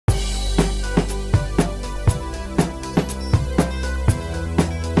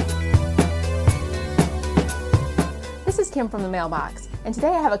Kim from the Mailbox, and today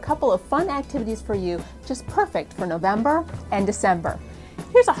I have a couple of fun activities for you just perfect for November and December.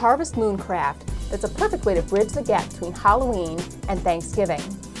 Here's a harvest moon craft that's a perfect way to bridge the gap between Halloween and Thanksgiving.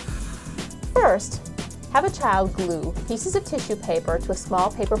 First, have a child glue pieces of tissue paper to a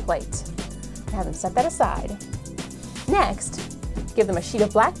small paper plate. Have them set that aside. Next, give them a sheet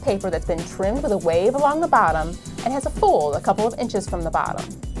of black paper that's been trimmed with a wave along the bottom and has a fold a couple of inches from the bottom.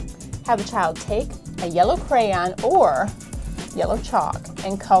 Have the child take a yellow crayon or yellow chalk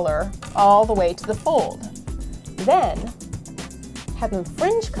and color all the way to the fold. Then, have them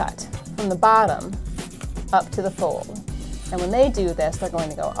fringe cut from the bottom up to the fold. And when they do this, they're going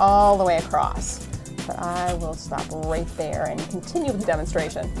to go all the way across. But I will stop right there and continue with the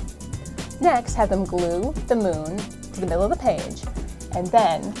demonstration. Next, have them glue the moon to the middle of the page and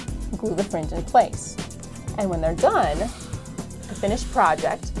then glue the fringe in place. And when they're done, the finished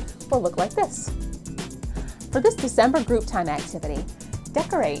project will look like this. For this December group time activity,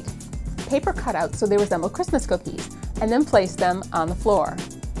 decorate paper cutouts so they resemble Christmas cookies and then place them on the floor.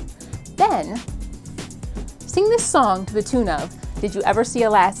 Then, sing this song to the tune of Did You Ever See a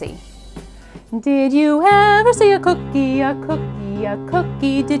Lassie? Did you ever see a cookie, a cookie, a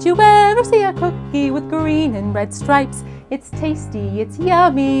cookie? Did you ever see a cookie with green and red stripes? It's tasty, it's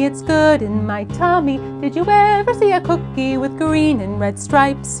yummy, it's good in my tummy. Did you ever see a cookie with green and red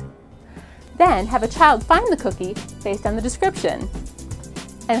stripes? Then have a child find the cookie based on the description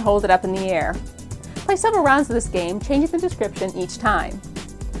and hold it up in the air. Play several rounds of this game, changing the description each time.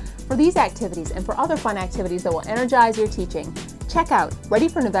 For these activities and for other fun activities that will energize your teaching, check out Ready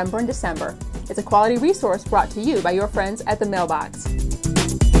for November and December. It's a quality resource brought to you by your friends at the Mailbox.